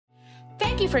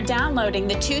Thank you for downloading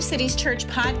the Two Cities Church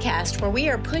podcast, where we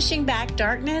are pushing back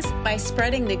darkness by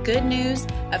spreading the good news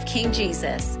of King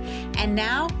Jesus. And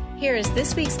now, here is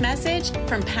this week's message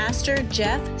from Pastor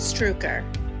Jeff Struecker.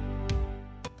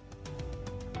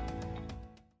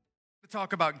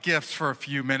 Talk about gifts for a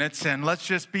few minutes, and let's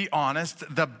just be honest.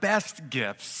 The best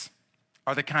gifts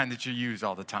are the kind that you use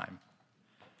all the time.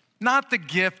 Not the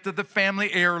gift of the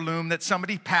family heirloom that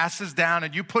somebody passes down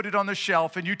and you put it on the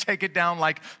shelf and you take it down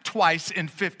like twice in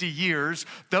 50 years.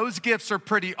 Those gifts are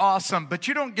pretty awesome, but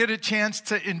you don't get a chance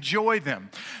to enjoy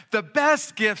them. The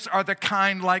best gifts are the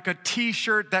kind like a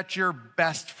t-shirt that your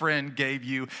best friend gave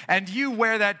you, and you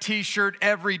wear that t-shirt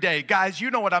every day. Guys,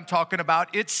 you know what I'm talking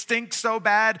about. It stinks so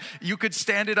bad, you could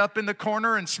stand it up in the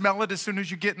corner and smell it as soon as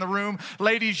you get in the room.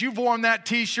 Ladies, you've worn that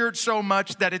t-shirt so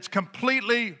much that it's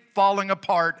completely falling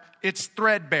apart. It's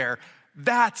threadbare.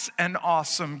 That's an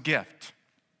awesome gift.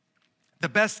 The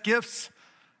best gifts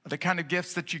are the kind of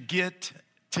gifts that you get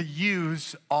to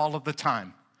use all of the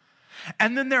time.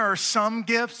 And then there are some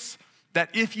gifts that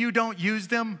if you don't use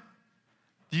them,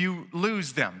 you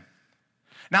lose them.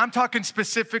 Now, I'm talking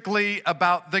specifically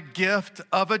about the gift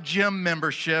of a gym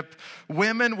membership.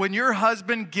 Women, when your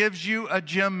husband gives you a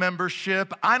gym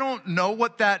membership, I don't know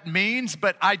what that means,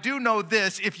 but I do know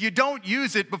this: if you don't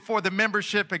use it before the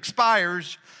membership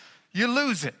expires, you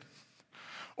lose it.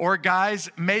 Or guys,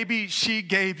 maybe she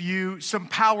gave you some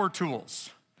power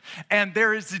tools, and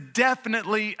there is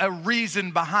definitely a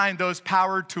reason behind those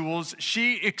power tools.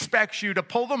 She expects you to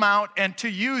pull them out and to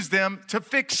use them to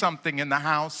fix something in the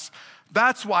house.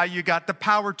 That's why you got the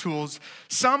power tools.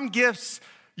 Some gifts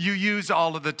you use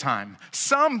all of the time.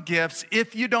 Some gifts,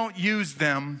 if you don't use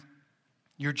them,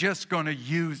 you're just going to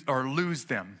use or lose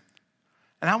them.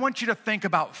 And I want you to think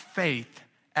about faith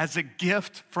as a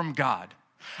gift from God.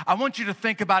 I want you to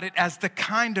think about it as the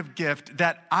kind of gift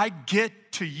that I get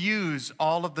to use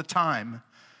all of the time.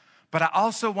 But I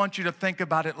also want you to think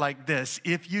about it like this: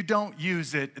 if you don't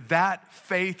use it, that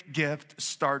faith gift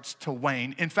starts to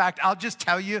wane. In fact, I'll just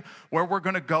tell you where we're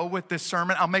going to go with this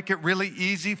sermon. I'll make it really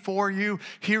easy for you.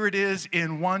 Here it is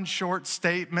in one short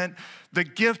statement. The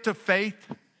gift of faith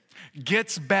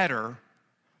gets better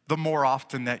the more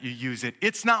often that you use it.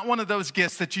 It's not one of those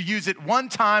gifts that you use it one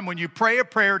time when you pray a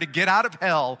prayer to get out of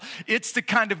hell. It's the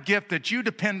kind of gift that you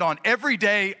depend on every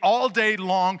day, all day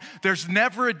long. There's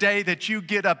never a day that you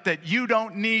get up that you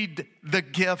don't need the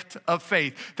gift of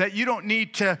faith, that you don't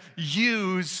need to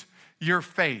use your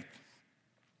faith.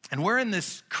 And we're in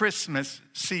this Christmas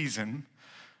season.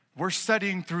 We're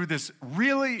studying through this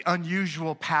really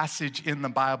unusual passage in the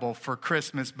Bible for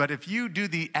Christmas. But if you do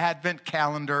the Advent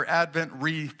calendar, Advent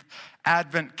wreath,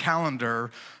 Advent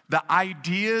calendar, the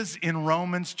ideas in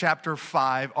Romans chapter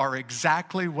 5 are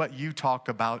exactly what you talk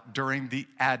about during the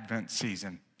Advent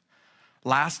season.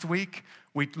 Last week,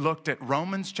 we looked at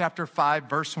Romans chapter 5,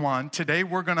 verse 1. Today,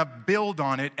 we're going to build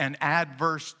on it and add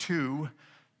verse 2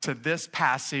 to this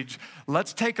passage.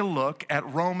 Let's take a look at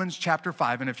Romans chapter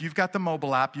 5. And if you've got the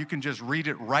mobile app, you can just read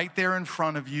it right there in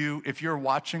front of you. If you're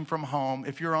watching from home,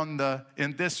 if you're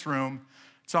in this room,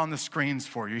 it's on the screens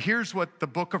for you. Here's what the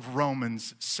book of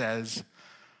Romans says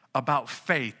about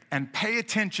faith. And pay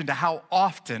attention to how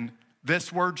often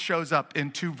this word shows up in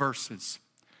two verses.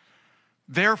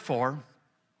 Therefore,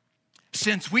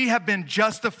 since we have been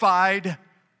justified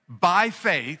by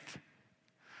faith,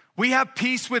 we have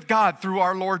peace with God through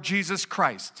our Lord Jesus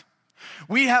Christ.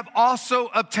 We have also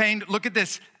obtained, look at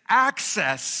this,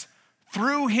 access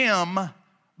through him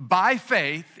by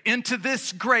faith into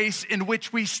this grace in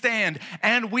which we stand,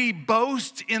 and we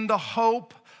boast in the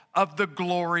hope of the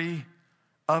glory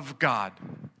of God.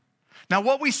 Now,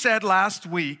 what we said last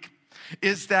week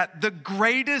is that the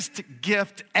greatest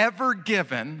gift ever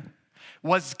given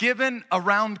was given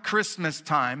around Christmas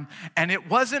time, and it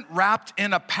wasn't wrapped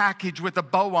in a package with a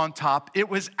bow on top. It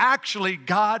was actually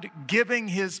God giving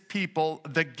his people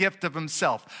the gift of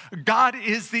himself. God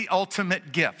is the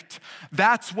ultimate gift.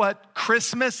 That's what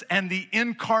Christmas and the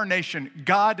incarnation,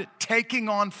 God taking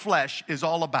on flesh, is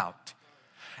all about.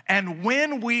 And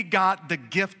when we got the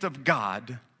gift of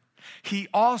God, he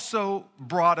also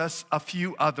brought us a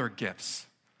few other gifts.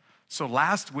 So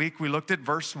last week, we looked at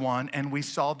verse 1, and we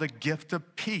saw the gift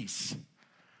of peace.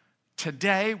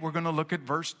 Today, we're going to look at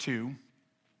verse 2,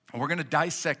 and we're going to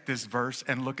dissect this verse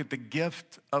and look at the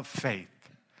gift of faith.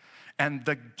 And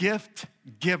the gift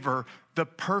giver, the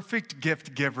perfect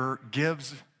gift giver,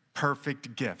 gives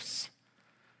perfect gifts.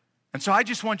 And so I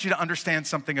just want you to understand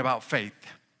something about faith.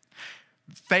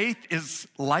 Faith is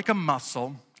like a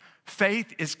muscle.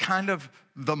 faith is kind of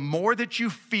the more that you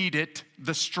feed it,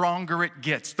 the stronger it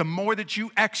gets. The more that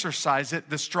you exercise it,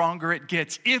 the stronger it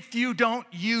gets. If you don't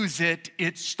use it,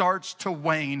 it starts to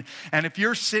wane. And if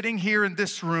you're sitting here in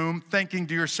this room thinking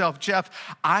to yourself,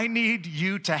 Jeff, I need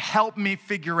you to help me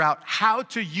figure out how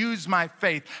to use my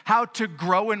faith, how to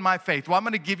grow in my faith. Well, I'm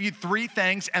going to give you 3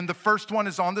 things, and the first one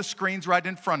is on the screens right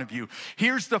in front of you.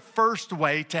 Here's the first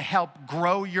way to help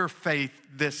grow your faith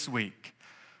this week.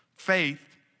 Faith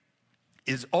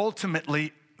is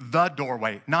ultimately the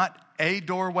doorway, not a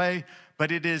doorway,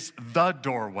 but it is the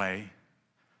doorway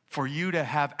for you to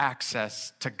have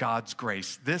access to God's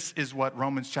grace. This is what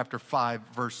Romans chapter 5,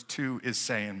 verse 2 is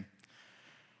saying.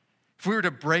 If we were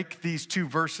to break these 2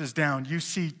 verses down, you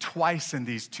see twice in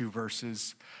these 2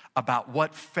 verses about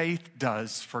what faith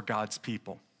does for God's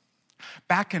people.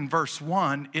 Back in verse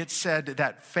 1, it said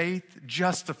that faith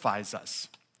justifies us.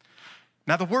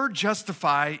 Now, the word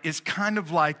justify is kind of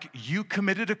like you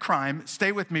committed a crime.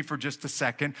 Stay with me for just a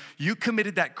second. You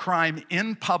committed that crime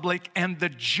in public, and the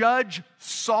judge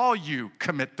saw you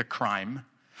commit the crime.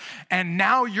 And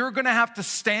now you're going to have to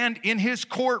stand in his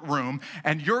courtroom,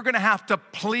 and you're going to have to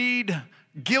plead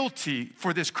guilty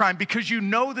for this crime because you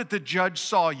know that the judge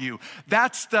saw you.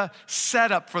 That's the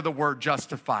setup for the word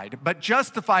justified. But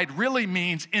justified really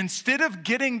means instead of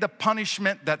getting the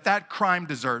punishment that that crime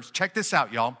deserves, check this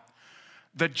out, y'all.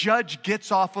 The judge gets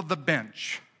off of the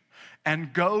bench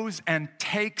and goes and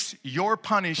takes your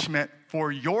punishment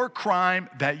for your crime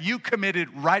that you committed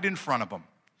right in front of him.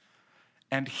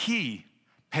 And he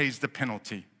pays the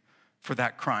penalty for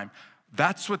that crime.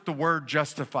 That's what the word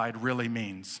justified really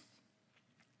means.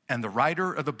 And the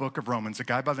writer of the book of Romans, a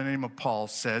guy by the name of Paul,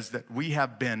 says that we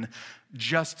have been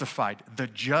justified. The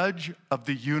judge of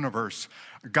the universe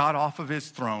got off of his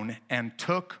throne and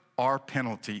took our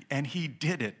penalty, and he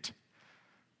did it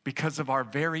because of our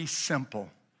very simple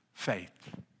faith.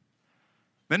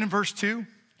 Then in verse 2,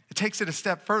 it takes it a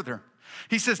step further.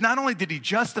 He says, not only did he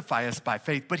justify us by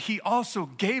faith, but he also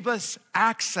gave us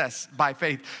access by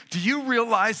faith. Do you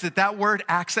realize that that word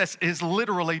access is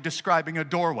literally describing a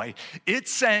doorway?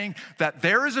 It's saying that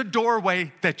there is a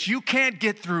doorway that you can't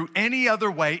get through any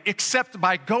other way except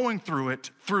by going through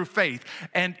it through faith.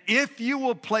 And if you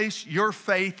will place your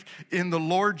faith in the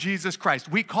Lord Jesus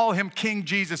Christ, we call him King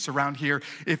Jesus around here.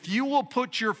 If you will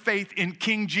put your faith in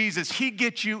King Jesus, he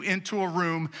gets you into a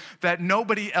room that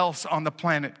nobody else on the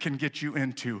planet can get you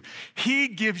into. He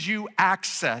gives you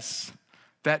access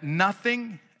that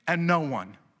nothing and no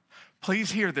one,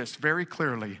 please hear this very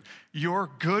clearly,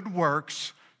 your good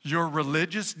works, your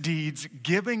religious deeds,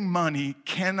 giving money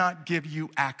cannot give you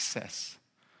access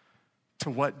to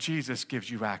what Jesus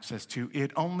gives you access to.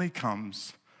 It only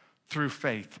comes through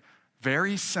faith.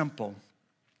 Very simple,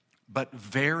 but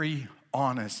very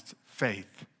honest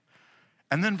faith.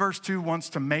 And then verse 2 wants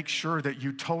to make sure that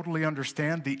you totally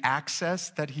understand the access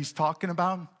that he's talking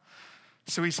about.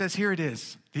 So he says, here it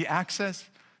is. The access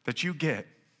that you get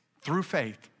through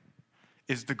faith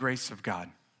is the grace of God.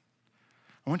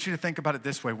 I want you to think about it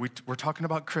this way. We're talking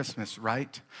about Christmas,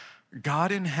 right?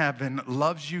 God in heaven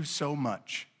loves you so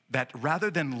much that rather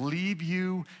than leave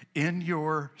you in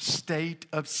your state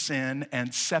of sin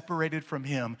and separated from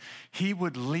him, he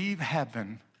would leave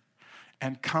heaven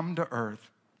and come to earth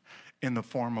in the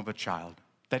form of a child.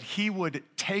 That he would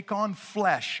take on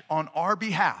flesh on our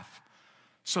behalf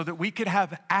so that we could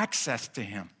have access to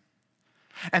him.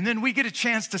 And then we get a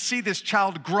chance to see this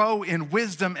child grow in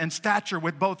wisdom and stature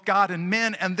with both God and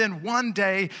men. And then one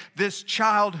day, this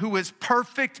child who is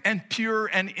perfect and pure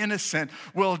and innocent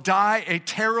will die a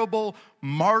terrible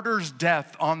martyr's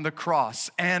death on the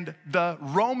cross. And the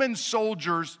Roman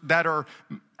soldiers that are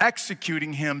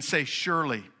executing him say,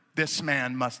 surely this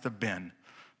man must have been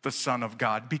the Son of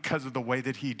God because of the way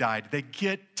that he died. They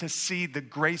get to see the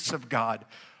grace of God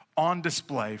on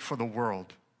display for the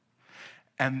world.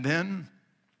 And then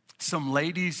some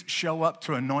ladies show up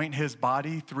to anoint his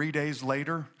body 3 days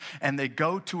later, and they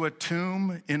go to a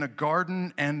tomb in a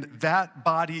garden, and that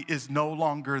body is no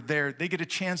longer there. They get a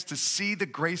chance to see the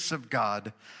grace of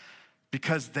God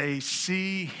because they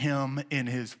see him in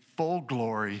his full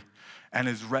glory and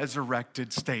his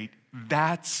resurrected state.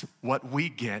 That's what we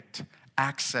get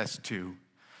access to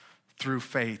through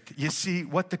faith. You see,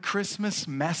 what the Christmas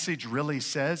message really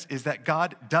says is that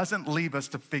God doesn't leave us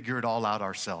to figure it all out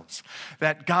ourselves.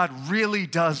 That God really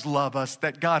does love us,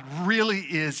 that God really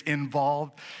is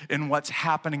involved in what's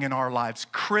happening in our lives.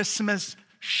 Christmas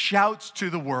shouts to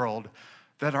the world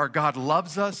that our God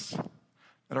loves us,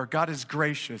 that our God is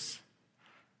gracious,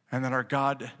 and that our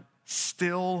God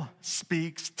still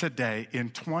speaks today in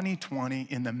 2020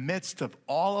 in the midst of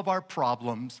all of our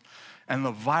problems and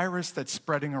the virus that's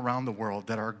spreading around the world,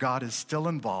 that our God is still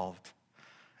involved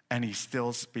and he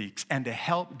still speaks. And to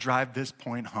help drive this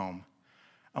point home,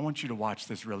 I want you to watch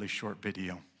this really short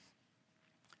video.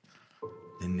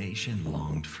 The nation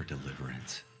longed for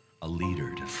deliverance, a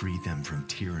leader to free them from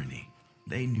tyranny.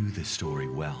 They knew the story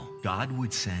well. God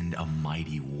would send a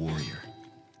mighty warrior,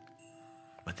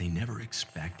 but they never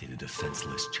expected a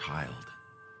defenseless child.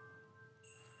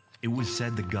 It was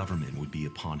said the government would be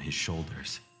upon his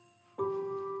shoulders,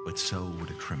 but so would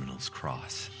a criminal's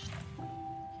cross.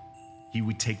 He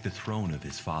would take the throne of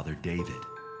his father David,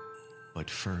 but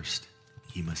first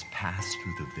he must pass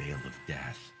through the veil of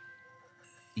death.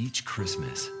 Each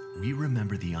Christmas, we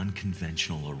remember the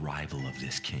unconventional arrival of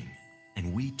this king,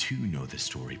 and we too know the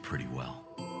story pretty well.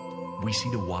 We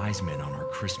see the wise men on our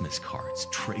Christmas cards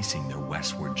tracing their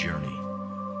westward journey.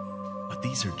 But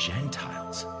these are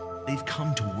Gentiles. They've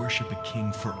come to worship a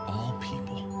king for all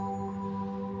people.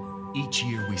 Each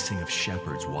year we sing of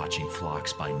shepherds watching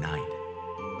flocks by night,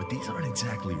 but these aren't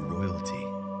exactly royalty.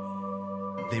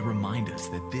 They remind us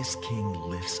that this king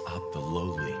lifts up the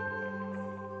lowly.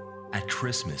 At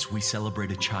Christmas, we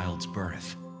celebrate a child's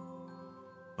birth,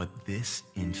 but this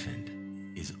infant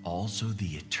is also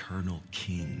the eternal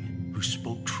king who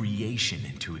spoke creation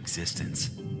into existence,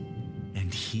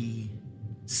 and he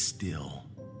still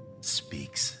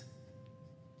speaks.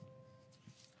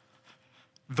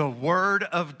 The word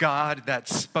of God that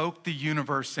spoke the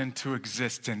universe into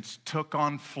existence took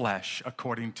on flesh,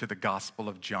 according to the Gospel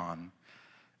of John,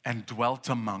 and dwelt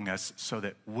among us so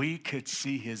that we could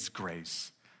see his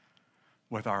grace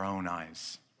with our own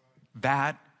eyes.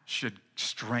 That should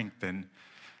strengthen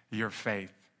your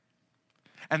faith.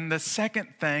 And the second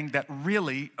thing that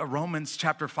really Romans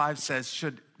chapter 5 says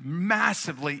should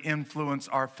massively influence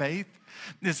our faith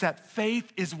is that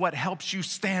faith is what helps you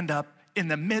stand up in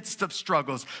the midst of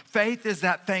struggles. Faith is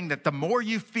that thing that the more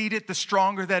you feed it, the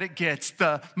stronger that it gets.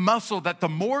 The muscle that the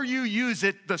more you use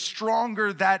it, the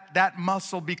stronger that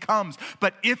muscle becomes.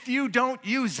 But if you don't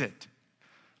use it,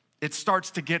 it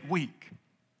starts to get weak.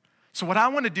 So what I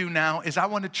want to do now is I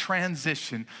want to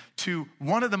transition to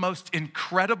one of the most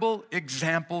incredible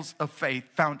examples of faith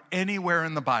found anywhere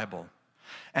in the Bible.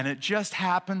 And it just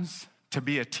happens to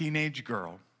be a teenage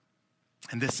girl.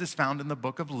 And this is found in the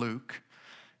book of Luke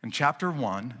in chapter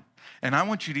 1. And I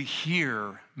want you to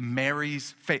hear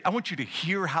Mary's faith. I want you to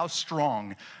hear how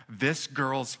strong this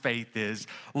girl's faith is.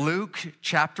 Luke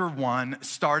chapter 1,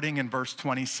 starting in verse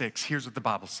 26. Here's what the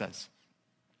Bible says.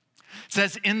 It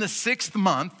says, in the 6th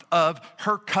month of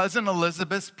her cousin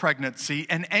Elizabeth's pregnancy,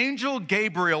 an angel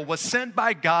Gabriel was sent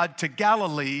by God to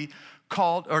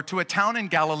to a town in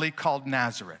Galilee called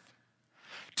Nazareth,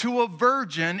 to a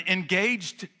virgin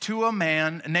engaged to a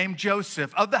man named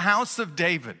Joseph of the house of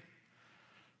David.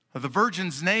 The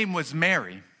virgin's name was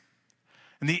Mary.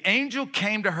 And the angel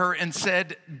came to her and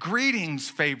said, greetings,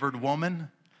 favored woman,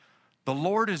 the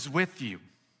Lord is with you.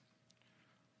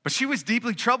 But she was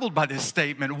deeply troubled by this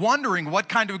statement, wondering what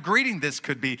kind of greeting this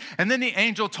could be. And then the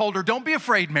angel told her, don't be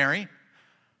afraid, Mary,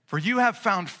 for you have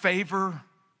found favor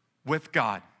with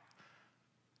God.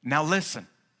 Now listen,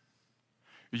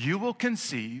 you will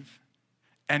conceive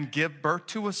and give birth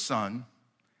to a son,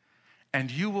 and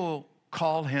you will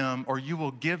call him, or you will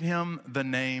give him the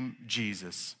name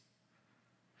Jesus.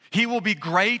 He will be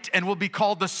great and will be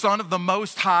called the Son of the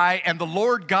Most High, and the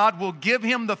Lord God will give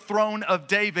him the throne of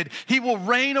David. He will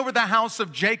reign over the house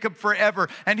of Jacob forever,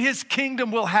 and his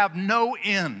kingdom will have no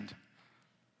end.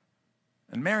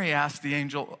 And Mary asked the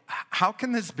angel, how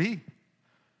can this be,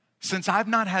 since I've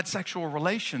not had sexual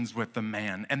relations with the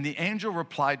man? And the angel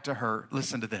replied to her,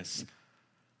 listen to this,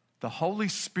 the Holy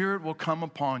Spirit will come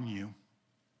upon you,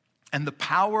 and the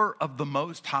power of the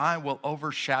Most High will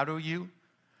overshadow you.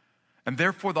 And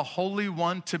therefore, the Holy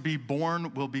One to be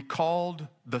born will be called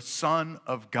the Son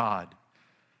of God.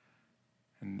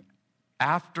 And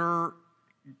after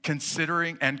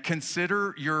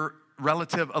consider your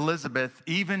relative Elizabeth,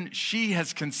 even she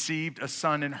has conceived a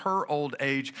son in her old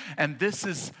age, and this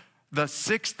is the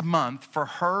 6th month for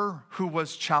her who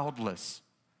was childless.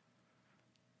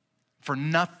 For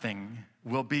nothing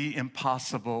will be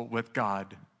impossible with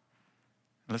God.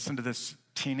 Listen to this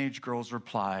teenage girl's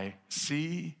reply.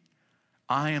 See,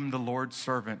 I am the Lord's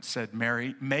servant, said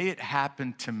Mary. May it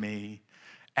happen to me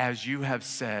as you have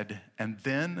said. And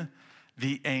then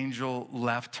the angel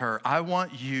left her. I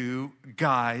want you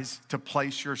guys to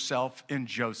place yourself in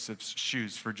Joseph's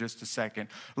shoes for just a second.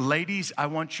 Ladies, I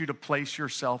want you to place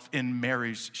yourself in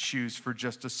Mary's shoes for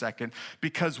just a second,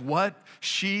 because what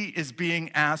she is being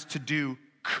asked to do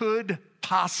could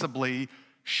possibly,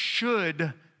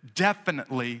 should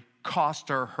definitely cost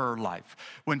her life.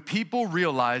 When people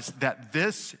realize that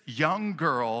this young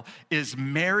girl is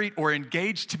married or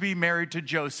engaged to be married to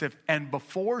Joseph, and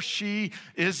before she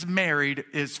is married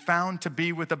is found to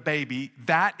be with a baby,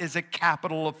 that is a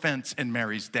capital offense in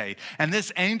Mary's day. And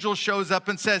this angel shows up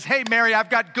and says, hey, Mary,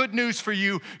 I've got good news for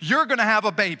you. You're gonna have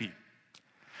a baby.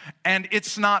 And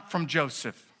it's not from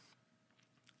Joseph.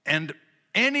 And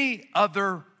any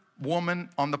other woman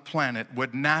on the planet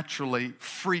would naturally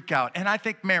freak out. And I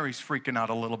think Mary's freaking out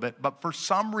a little bit. But for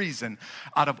some reason,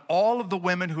 out of all of the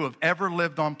women who have ever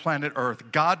lived on planet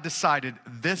Earth, God decided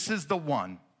this is the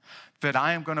one that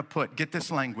I am going to put, get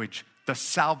this language, the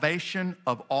salvation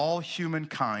of all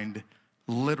humankind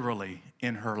literally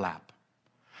in her lap.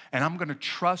 And I'm going to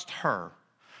trust her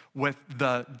with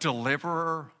the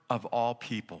deliverer of all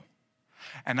people.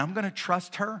 And I'm going to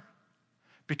trust her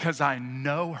because I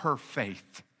know her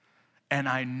faith. And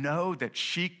I know that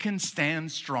she can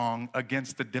stand strong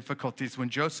against the difficulties. When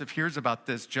Joseph hears about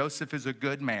this, Joseph is a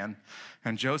good man.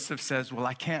 And Joseph says, well,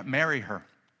 I can't marry her.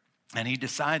 And he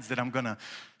decides that I'm going to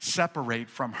separate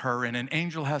from her. And an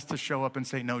angel has to show up and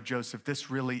say, no, Joseph,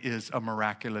 this really is a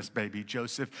miraculous baby.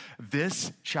 Joseph,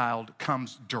 this child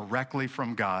comes directly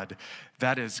from God.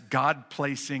 That is God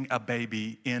placing a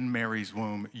baby in Mary's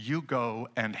womb. You go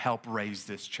and help raise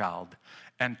this child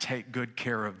and take good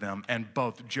care of them. And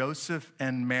both Joseph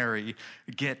and Mary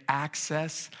get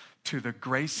access to the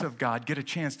grace of God, get a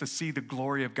chance to see the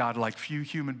glory of God like few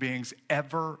human beings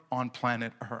ever on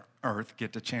planet Earth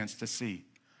get a chance to see,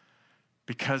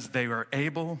 because they are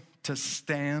able to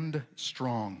stand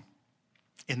strong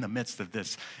in the midst of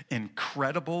this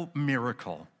incredible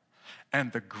miracle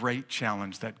and the great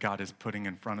challenge that God is putting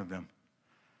in front of them.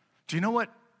 Do you know what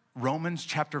Romans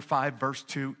chapter 5, verse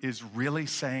 2 is really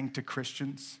saying to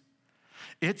Christians?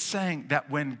 It's saying that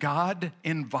when God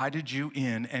invited you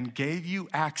in and gave you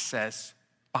access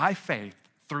by faith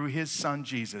through his son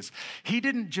Jesus, he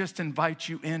didn't just invite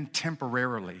you in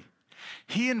temporarily.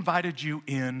 He invited you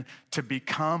in to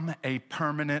become a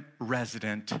permanent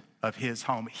resident of his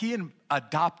home. He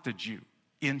adopted you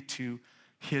into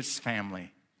his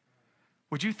family.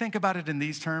 Would you think about it in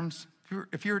these terms?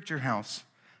 If you're at your house,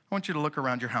 I want you to look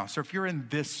around your house. Or if you're in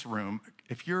this room,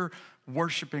 if you're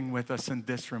worshiping with us in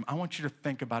this room, I want you to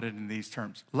think about it in these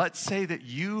terms. Let's say that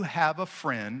you have a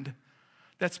friend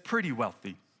that's pretty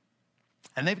wealthy,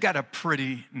 and they've got a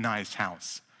pretty nice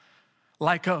house,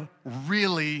 like a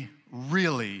really,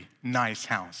 really nice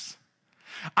house.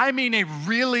 I mean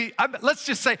let's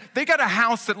just say they got a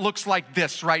house that looks like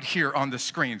this right here on the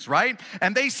screens, right?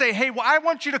 And they say, hey, well, I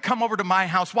want you to come over to my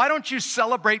house. Why don't you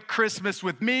celebrate Christmas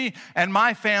with me and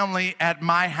my family at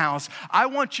my house? I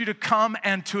want you to come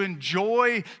and to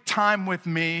enjoy time with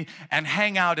me and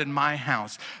hang out in my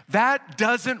house. That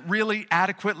doesn't really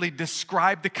adequately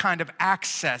describe the kind of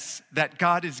access that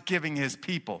God is giving his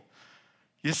people.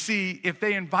 You see, if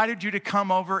they invited you to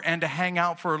come over and to hang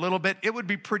out for a little bit, it would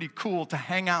be pretty cool to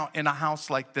hang out in a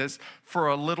house like this for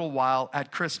a little while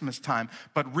at Christmas time.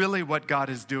 But really what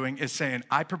God is doing is saying,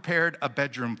 I prepared a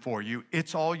bedroom for you.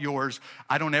 It's all yours.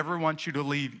 I don't ever want you to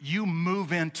leave. You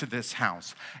move into this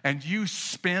house and you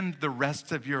spend the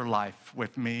rest of your life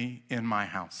with me in my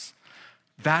house.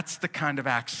 That's the kind of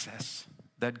access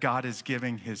that God is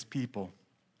giving his people.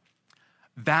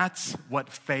 That's what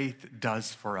faith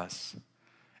does for us.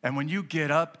 And when you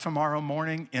get up tomorrow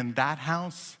morning in that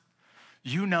house,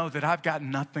 you know that I've got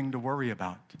nothing to worry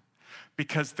about,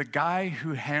 because the guy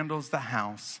who handles the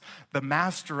house, the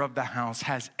master of the house,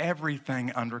 has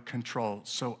everything under control.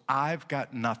 So I've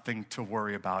got nothing to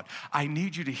worry about. I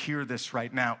need you to hear this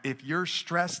right now. If you're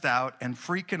stressed out and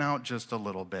freaking out just a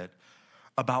little bit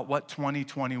about what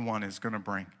 2021 is going to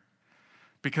bring,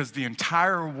 because the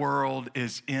entire world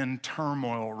is in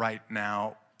turmoil right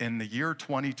now. In the year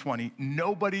 2020,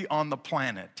 nobody on the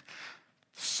planet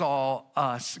saw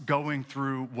us going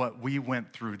through what we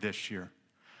went through this year.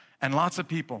 And lots of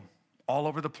people all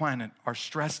over the planet are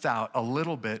stressed out a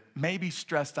little bit, maybe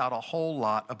stressed out a whole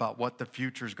lot about what the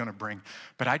future is going to bring.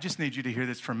 But I just need you to hear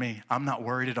this from me. I'm not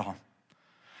worried at all.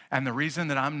 And the reason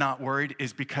that I'm not worried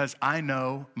is because I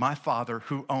know my Father,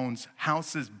 who owns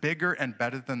houses bigger and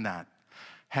better than that,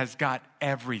 has got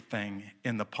everything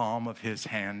in the palm of his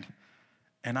hand.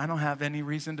 And I don't have any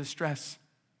reason to stress.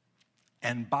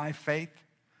 And by faith,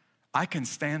 I can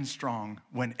stand strong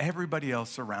when everybody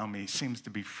else around me seems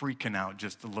to be freaking out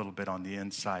just a little bit on the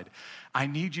inside. I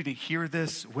need you to hear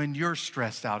this when you're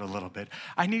stressed out a little bit.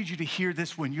 I need you to hear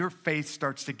this when your faith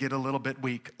starts to get a little bit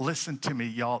weak. Listen to me,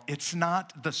 y'all. It's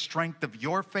not the strength of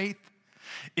your faith.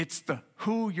 It's the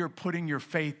who you're putting your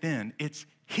faith in. It's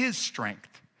his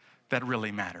strength that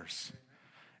really matters.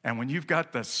 And when you've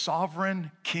got the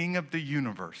sovereign king of the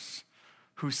universe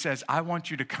who says, I want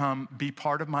you to come be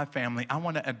part of my family. I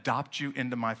want to adopt you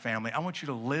into my family. I want you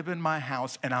to live in my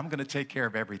house, and I'm going to take care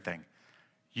of everything.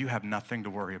 You have nothing to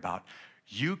worry about.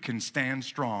 You can stand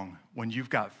strong when you've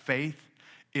got faith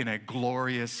in a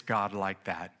glorious God like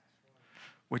that.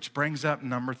 Which brings up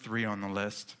number 3 on the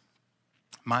list.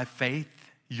 My faith,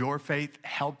 your faith,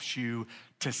 helps you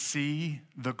to see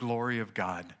the glory of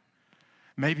God,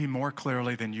 maybe more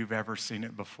clearly than you've ever seen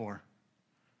it before.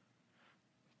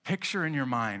 Picture in your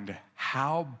mind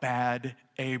how bad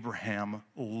Abraham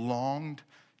longed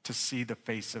to see the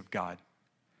face of God.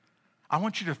 I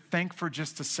want you to think for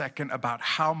just a second about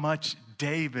how much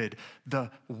David, the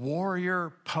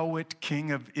warrior, poet,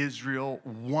 king of Israel,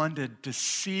 wanted to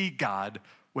see God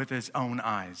with his own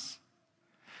eyes.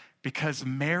 Because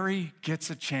Mary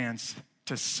gets a chance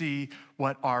to see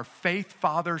what our faith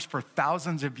fathers for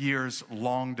thousands of years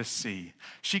long to see.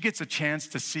 She gets a chance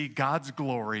to see God's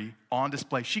glory on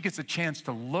display. She gets a chance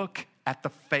to look at the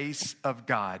face of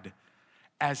God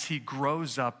as he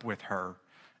grows up with her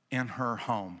in her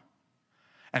home.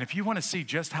 And if you want to see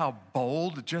just how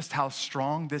bold, just how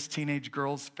strong this teenage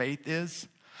girl's faith is,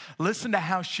 listen to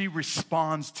how she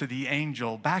responds to the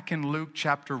angel. Back in Luke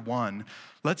chapter 1,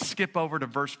 let's skip over to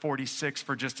verse 46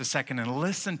 for just a second and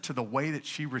listen to the way that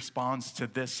she responds to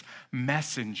this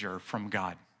messenger from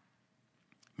God.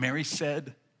 Mary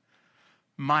said,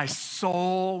 my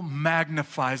soul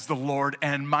magnifies the Lord,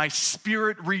 and my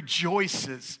spirit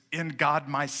rejoices in God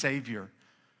my Savior,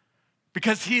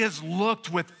 because he has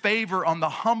looked with favor on the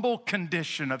humble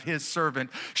condition of his servant.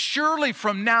 Surely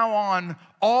from now on,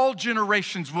 all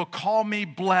generations will call me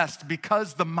blessed,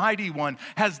 because the Mighty One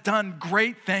has done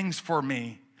great things for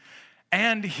me,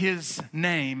 and his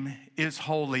name is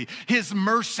holy. His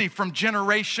mercy from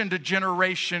generation to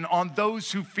generation on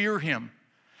those who fear him.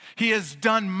 He has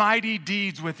done mighty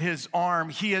deeds with his arm.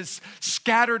 He has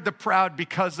scattered the proud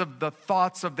because of the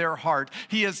thoughts of their heart.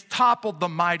 He has toppled the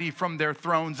mighty from their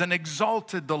thrones and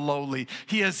exalted the lowly.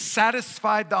 He has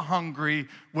satisfied the hungry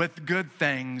with good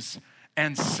things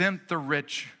and sent the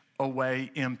rich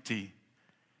away empty.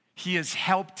 He has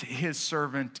helped his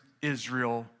servant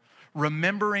Israel,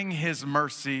 remembering his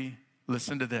mercy,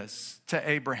 listen to this, to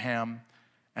Abraham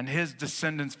and his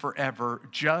descendants forever,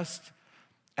 just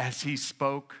as he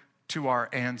spoke to our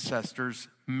ancestors.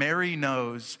 Mary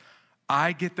knows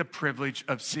I get the privilege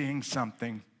of seeing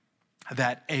something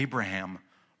that Abraham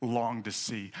longed to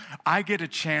see. I get a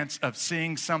chance of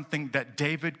seeing something that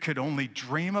David could only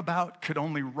dream about, could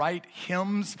only write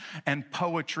hymns and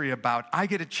poetry about. I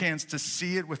get a chance to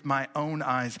see it with my own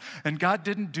eyes. And God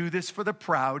didn't do this for the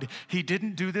proud. He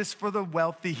didn't do this for the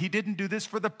wealthy. He didn't do this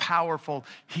for the powerful.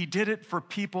 He did it for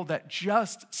people that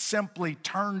just simply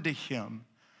turned to him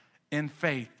in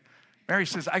faith. Mary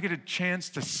says, I get a chance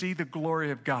to see the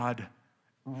glory of God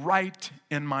right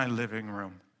in my living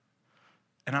room.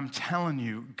 And I'm telling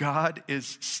you, God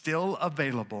is still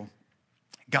available.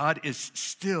 God is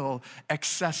still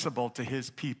accessible to his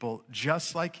people,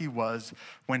 just like he was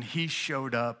when he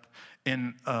showed up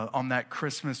on that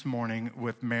Christmas morning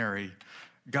with Mary.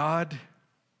 God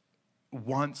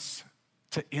wants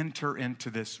to enter into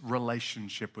this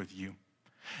relationship with you.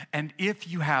 And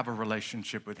if you have a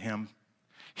relationship with him,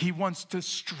 he wants to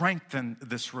strengthen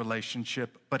this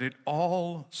relationship, but it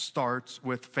all starts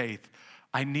with faith.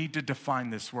 I need to define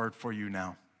this word for you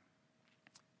now,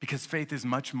 because faith is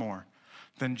much more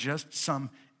than just some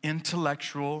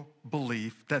intellectual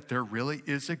belief that there really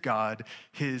is a God.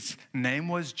 His name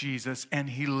was Jesus, and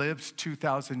he lived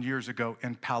 2,000 years ago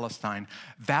in Palestine.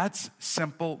 That's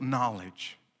simple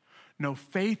knowledge. No,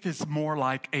 faith is more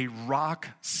like a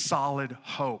rock-solid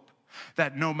hope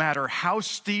that no matter how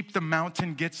steep the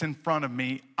mountain gets in front of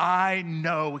me, I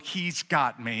know he's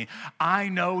got me. I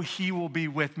know he will be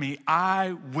with me.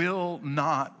 I will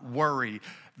not worry.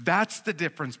 That's the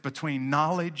difference between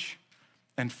knowledge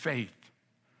and faith.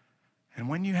 And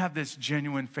when you have this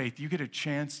genuine faith, you get a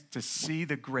chance to see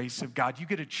the grace of God. You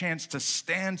get a chance to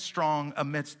stand strong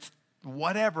amidst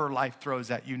whatever life throws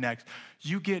at you next.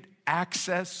 You get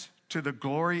access to the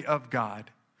glory of God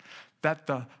that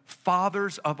the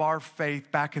fathers of our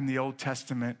faith back in the Old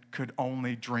Testament could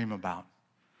only dream about.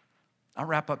 I'll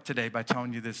wrap up today by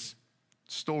telling you this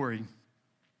story,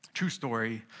 true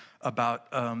story, about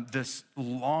this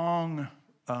long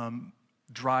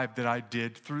drive that I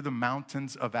did through the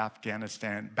mountains of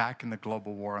Afghanistan back in the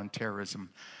global war on terrorism.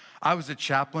 I was a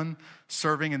chaplain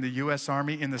serving in the U.S.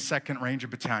 Army in the 2nd Ranger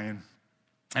Battalion.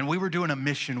 And we were doing a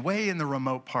mission way in the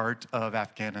remote part of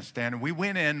Afghanistan. And we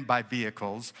went in by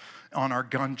vehicles on our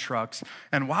gun trucks.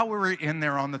 And while we were in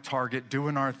there on the target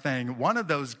doing our thing, one of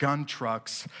those gun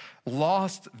trucks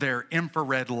lost their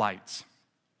infrared lights,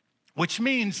 which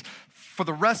means for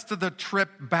the rest of the trip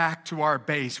back to our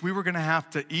base, we were gonna have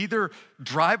to either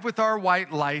drive with our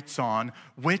white lights on,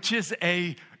 which is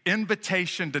a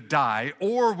invitation to die,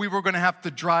 or we were gonna have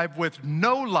to drive with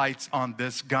no lights on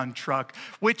this gun truck,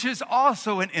 which is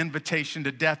also an invitation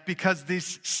to death, because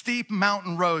these steep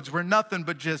mountain roads were nothing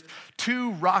but just two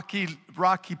rocky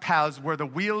paths where the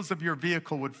wheels of your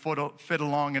vehicle would fit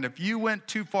along, and if you went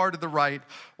too far to the right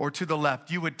or to the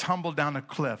left, you would tumble down a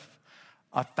cliff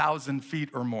 1,000 feet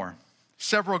or more.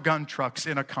 Several gun trucks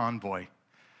in a convoy,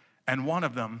 and one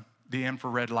of them, the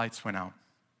infrared lights went out.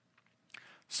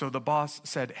 So the boss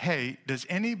said, hey, does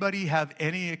anybody have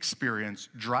any experience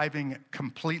driving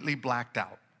completely blacked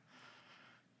out?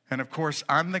 And of course,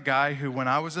 I'm the guy who, when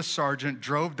I was a sergeant,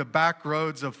 drove the back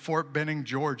roads of Fort Benning,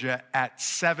 Georgia at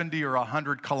 70 or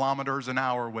 100 kilometers an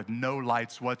hour with no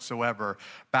lights whatsoever,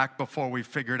 back before we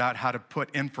figured out how to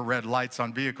put infrared lights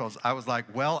on vehicles. I was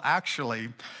like, well, actually,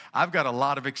 I've got a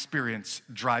lot of experience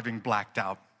driving blacked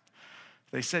out.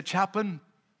 They said, Chaplain,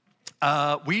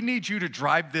 we need you to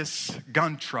drive this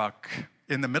gun truck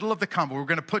in the middle of the convoy. We're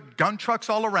gonna put gun trucks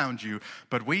all around you,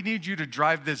 but we need you to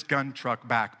drive this gun truck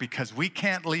back because we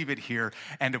can't leave it here.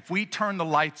 And if we turn the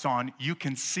lights on, you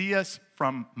can see us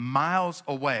from miles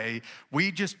away.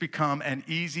 We just become an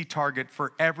easy target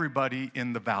for everybody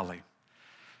in the valley.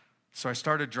 So I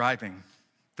started driving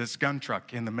this gun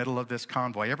truck in the middle of this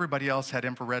convoy. Everybody else had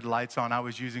infrared lights on. I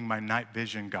was using my night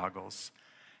vision goggles,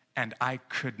 and I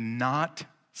could not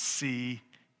see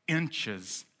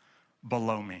inches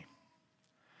below me.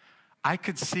 I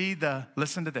could see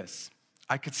listen to this.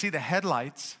 I could see the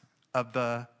headlights of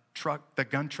the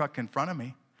gun truck in front of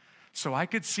me. So I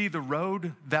could see the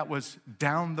road that was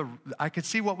I could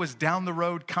see what was down the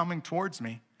road coming towards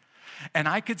me. And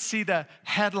I could see the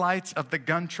headlights of the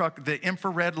gun truck, the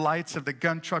infrared lights of the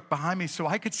gun truck behind me. So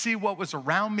I could see what was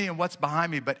around me and what's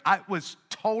behind me, but it was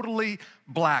totally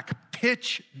black,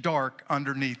 pitch dark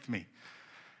underneath me.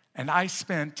 And I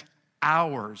spent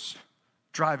hours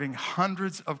driving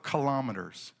hundreds of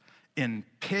kilometers in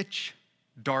pitch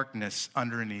darkness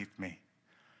underneath me,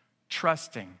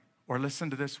 trusting, or listen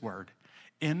to this word,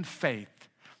 in faith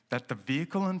that the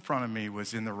vehicle in front of me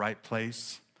was in the right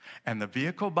place and the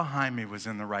vehicle behind me was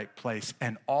in the right place,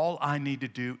 and all I need to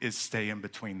do is stay in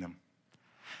between them.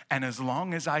 And as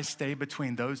long as I stay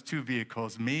between those two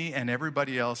vehicles, me and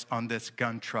everybody else on this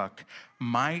gun truck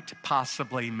might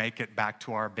possibly make it back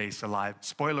to our base alive.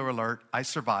 Spoiler alert, I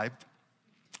survived.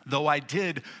 Though I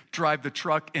did drive the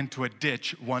truck into a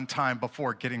ditch one time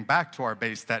before getting back to our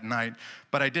base that night,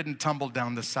 but I didn't tumble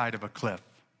down the side of a cliff.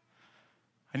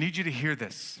 I need you to hear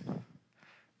this,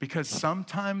 because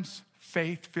sometimes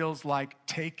faith feels like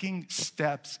taking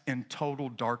steps in total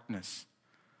darkness.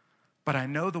 But I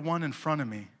know the one in front of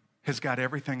me has got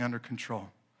everything under control.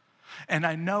 And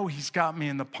I know he's got me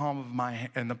in the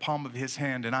palm of his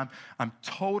hand, and I'm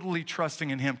totally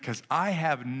trusting in him, because I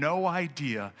have no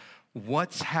idea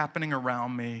what's happening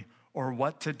around me or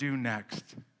what to do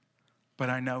next, but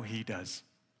I know he does.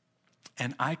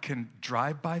 And I can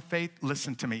drive by faith.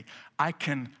 Listen to me. I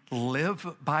can live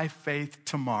by faith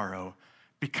tomorrow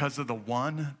because of the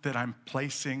one that I'm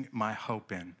placing my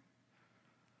hope in.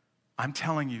 I'm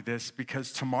telling you this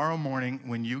because tomorrow morning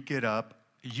when you get up,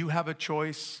 you have a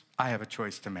choice, I have a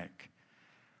choice to make.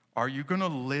 Are you gonna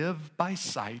live by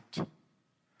sight,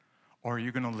 or are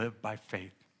you gonna live by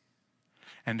faith?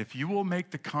 And if you will make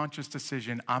the conscious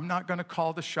decision, I'm not gonna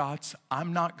call the shots,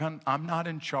 I'm not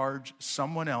in charge,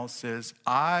 someone else is.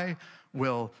 I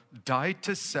will die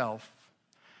to self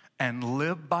and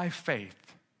live by faith.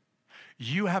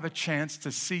 You have a chance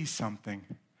to see something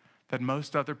that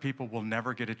most other people will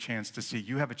never get a chance to see.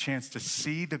 You have a chance to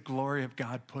see the glory of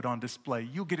God put on display.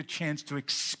 You'll get a chance to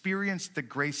experience the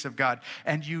grace of God,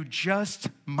 and you just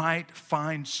might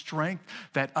find strength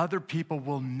that other people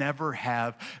will never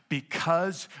have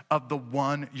because of the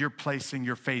one you're placing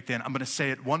your faith in. I'm gonna say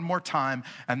it one more time,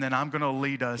 and then I'm gonna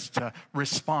lead us to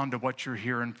respond to what you're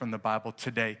hearing from the Bible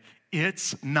today.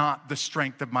 It's not the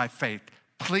strength of my faith.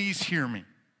 Please hear me.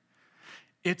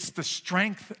 It's the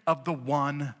strength of the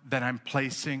one that I'm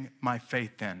placing my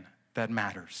faith in that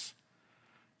matters.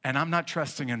 And I'm not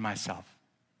trusting in myself.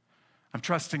 I'm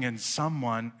trusting in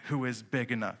someone who is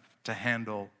big enough to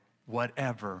handle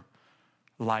whatever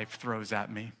life throws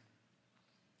at me.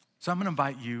 So I'm gonna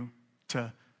invite you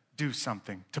to do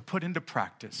something, to put into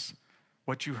practice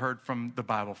what you heard from the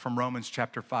Bible, from Romans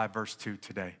chapter 5, verse 2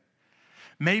 today.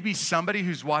 Maybe somebody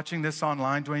who's watching this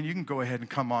online, Dwayne, you can go ahead and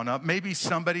come on up. Maybe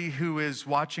somebody who is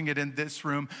watching it in this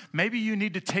room, maybe you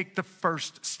need to take the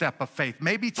first step of faith.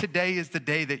 Maybe today is the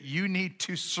day that you need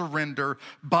to surrender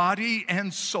body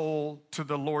and soul to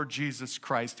the Lord Jesus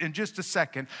Christ. In just a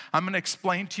second, I'm going to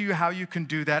explain to you how you can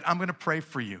do that. I'm going to pray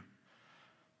for you.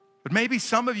 But maybe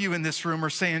some of you in this room are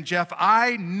saying, Jeff,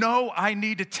 I know I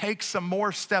need to take some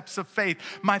more steps of faith.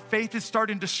 My faith is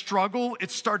starting to struggle.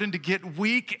 It's starting to get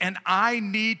weak, and I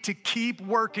need to keep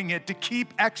working it, to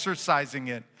keep exercising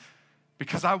it,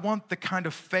 because I want the kind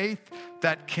of faith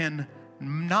that can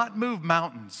not move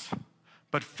mountains,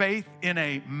 but faith in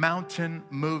a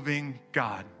mountain-moving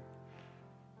God.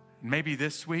 Maybe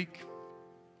this week,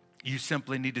 you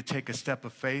simply need to take a step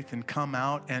of faith and come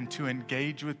out and to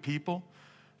engage with people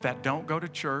that don't go to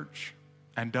church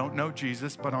and don't know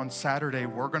Jesus, but on Saturday,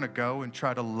 we're going to go and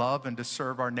try to love and to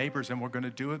serve our neighbors, and we're going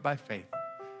to do it by faith.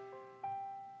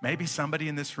 Maybe somebody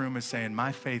in this room is saying,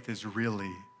 my faith has really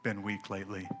been weak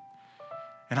lately,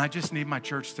 and I just need my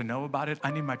church to know about it. I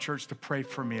need my church to pray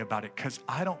for me about it, because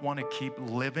I don't want to keep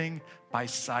living by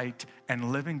sight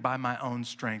and living by my own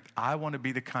strength. I want to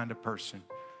be the kind of person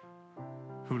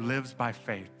who lives by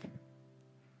faith.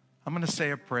 I'm going to say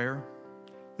a prayer.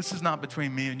 This is not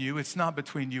between me and you. It's not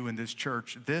between you and this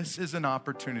church. This is an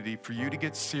opportunity for you to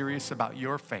get serious about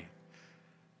your faith.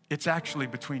 It's actually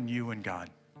between you and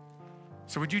God.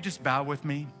 So would you just bow with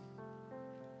me?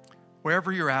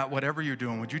 Wherever you're at, whatever you're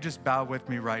doing, would you just bow with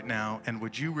me right now, and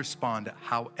would you respond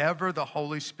however the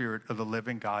Holy Spirit of the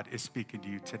living God is speaking to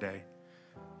you today?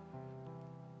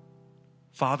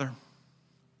 Father,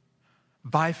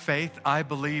 by faith, I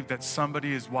believe that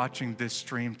somebody is watching this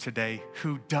stream today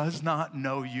who does not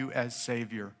know you as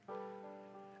Savior.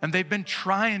 And they've been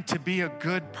trying to be a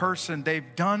good person.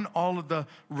 They've done all of the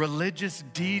religious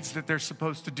deeds that they're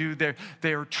supposed to do.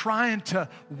 They're trying to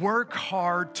work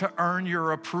hard to earn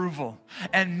your approval.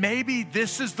 And maybe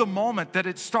this is the moment that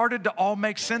it started to all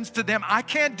make sense to them. I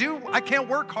can't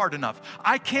work hard enough.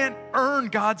 I can't earn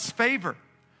God's favor.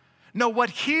 No,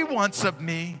 what He wants of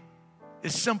me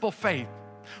is simple faith.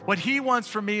 What He wants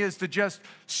from me is to just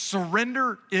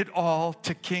surrender it all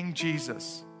to King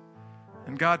Jesus.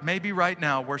 And God, maybe right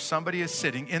now where somebody is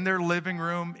sitting in their living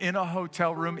room, in a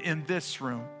hotel room, in this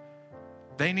room,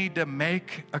 they need to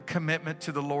make a commitment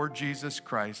to the Lord Jesus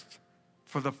Christ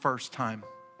for the first time.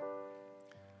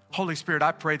 Holy Spirit,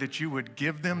 I pray that you would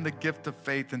give them the gift of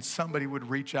faith, and somebody would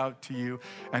reach out to you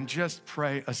and just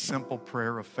pray a simple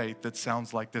prayer of faith that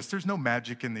sounds like this. There's no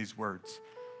magic in these words.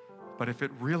 But if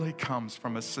it really comes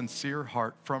from a sincere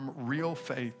heart, from real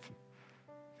faith,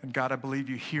 then God, I believe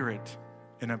you hear it,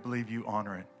 and I believe you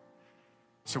honor it.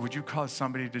 So would you cause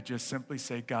somebody to just simply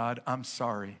say, God, I'm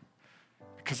sorry,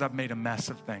 because I've made a mess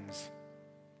of things.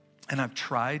 And I've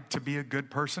tried to be a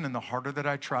good person, and the harder that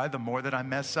I try, the more that I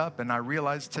mess up. And I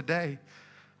realize today,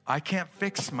 I can't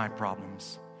fix my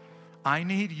problems. I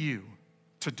need you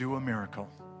to do a miracle.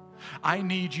 I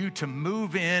need you to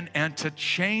move in and to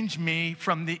change me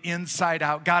from the inside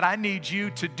out. God, I need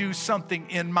you to do something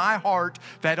in my heart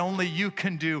that only you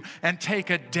can do, and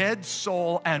take a dead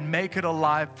soul and make it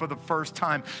alive for the first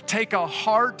time. Take a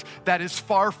heart that is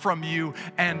far from you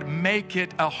and make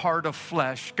it a heart of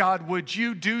flesh. God, would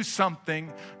you do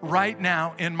something right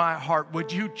now in my heart?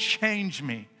 Would you change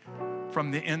me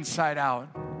from the inside out?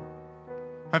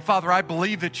 And Father, I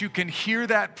believe that you can hear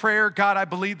that prayer. God, I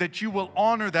believe that you will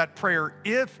honor that prayer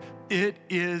if it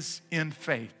is in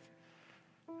faith.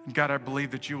 And God, I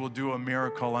believe that you will do a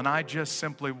miracle. And I just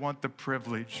simply want the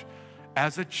privilege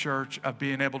as a church of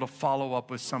being able to follow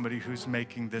up with somebody who's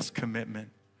making this commitment.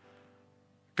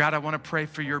 God, I want to pray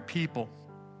for your people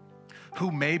who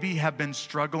maybe have been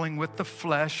struggling with the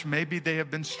flesh. Maybe they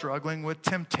have been struggling with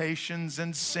temptations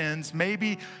and sins.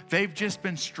 Maybe they've just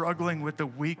been struggling with a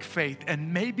weak faith.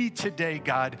 And maybe today,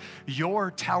 God,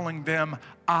 you're telling them,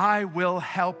 I will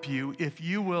help you if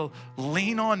you will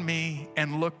lean on me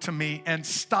and look to me and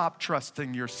stop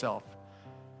trusting yourself.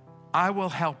 I will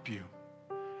help you,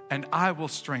 and I will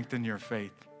strengthen your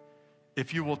faith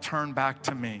if you will turn back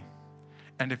to me.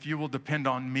 And if you will depend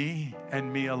on me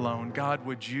and me alone. God,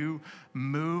 would you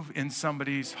move in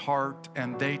somebody's heart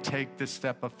and they take this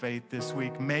step of faith this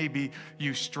week? Maybe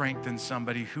you strengthen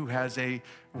somebody who has a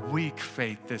weak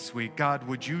faith this week. God,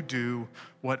 would you do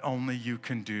what only you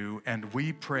can do? And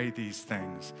we pray these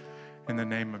things in the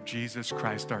name of Jesus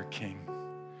Christ, our King.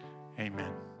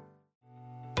 Amen.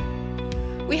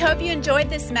 We hope you enjoyed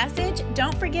this message.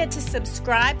 Don't forget to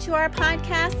subscribe to our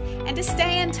podcast and to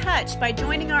stay in touch by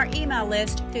joining our email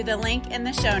list through the link in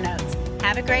the show notes.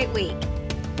 Have a great week.